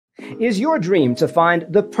Is your dream to find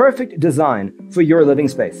the perfect design for your living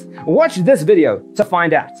space? Watch this video to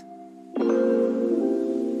find out.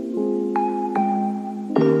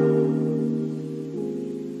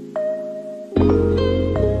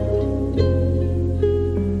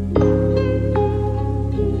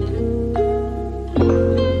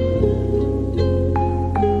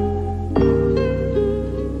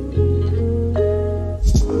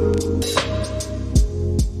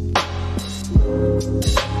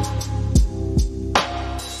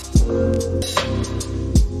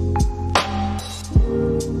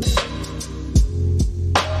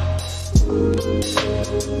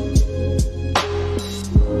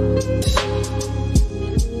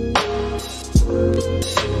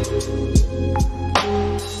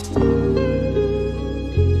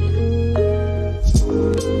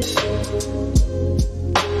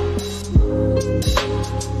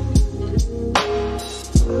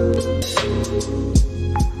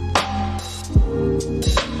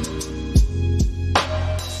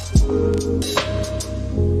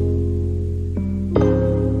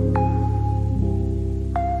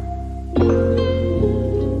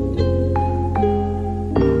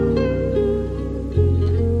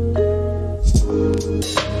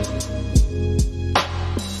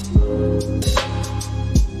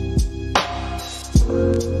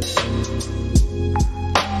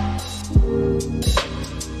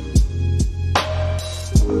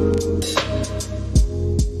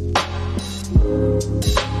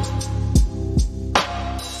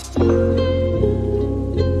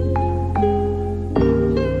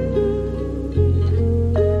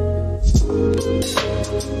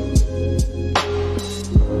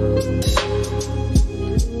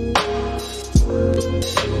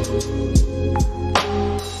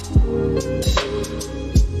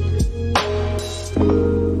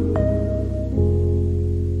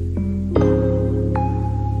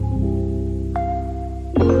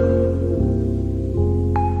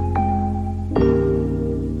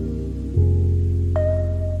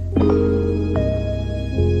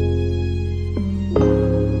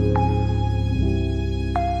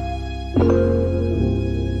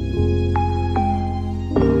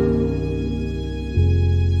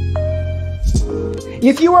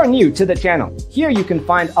 If you are new to the channel, here you can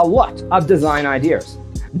find a lot of design ideas.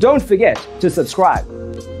 Don't forget to subscribe.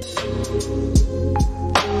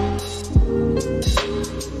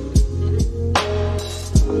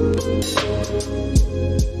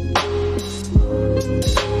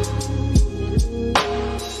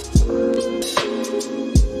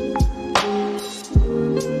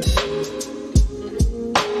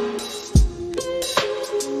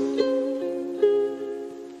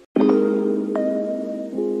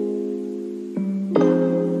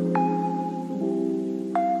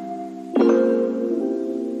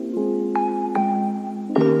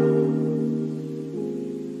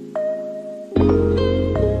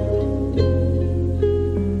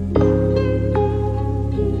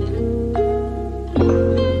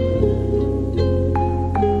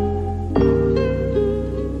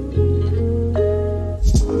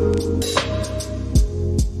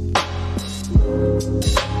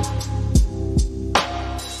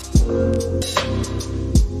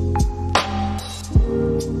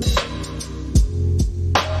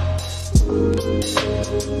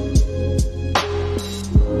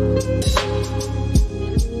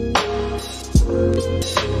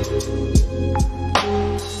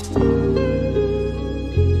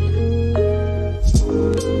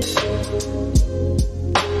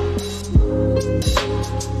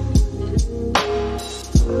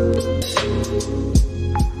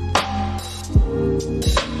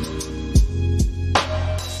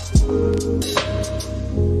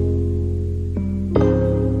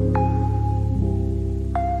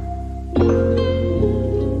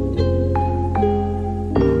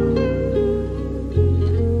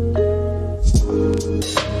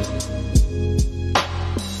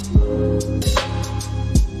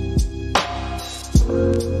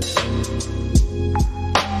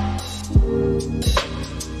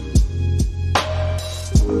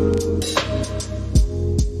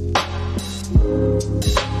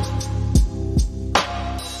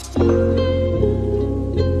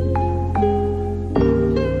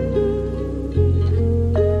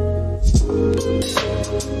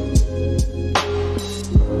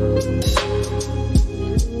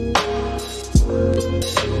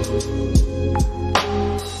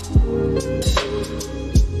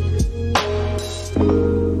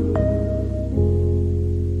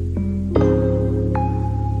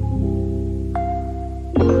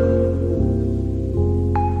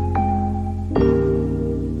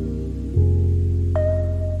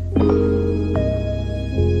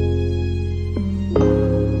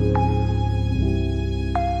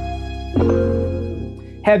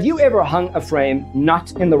 Have you ever hung a frame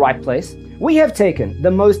not in the right place? We have taken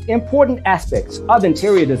the most important aspects of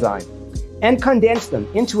interior design and condensed them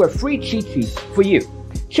into a free cheat sheet for you.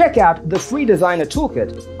 Check out the free designer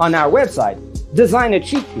toolkit on our website,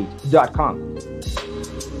 designercheatsheet.com.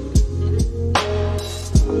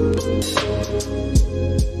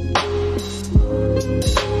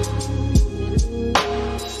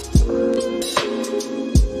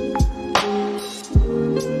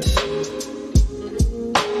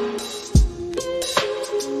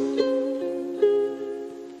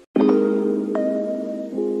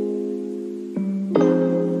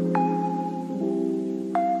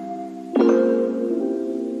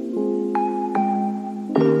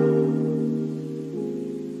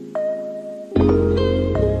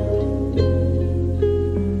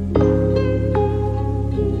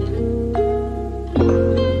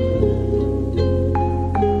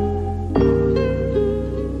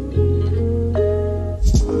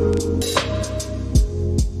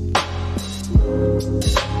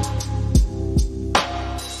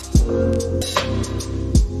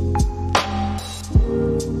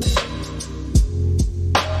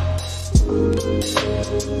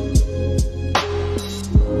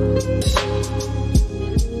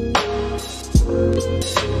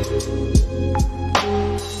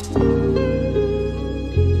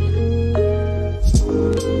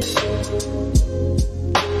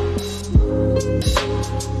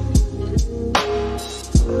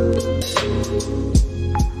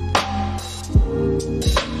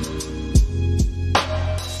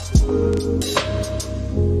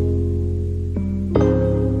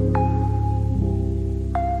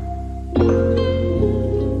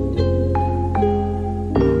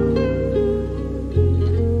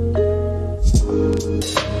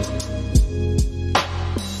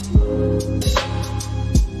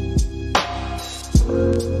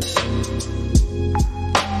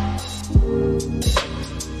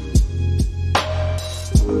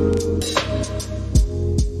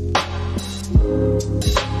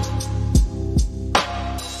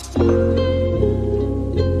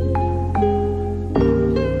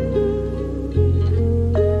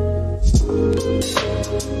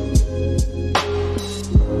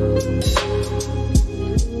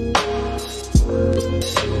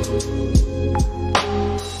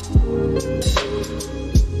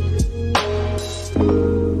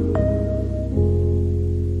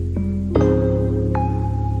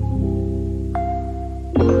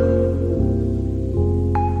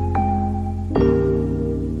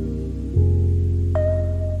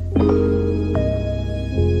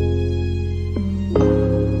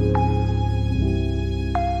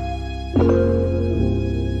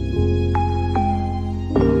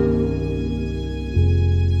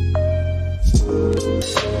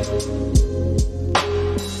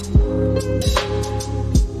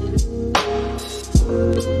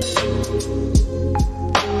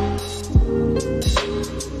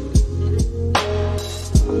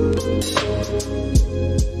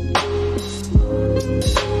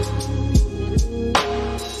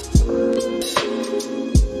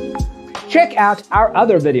 Check out our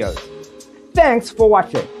other videos. Thanks for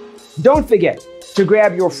watching. Don't forget to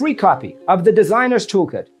grab your free copy of the Designer's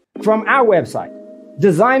Toolkit from our website,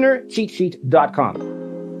 designercheatsheet.com.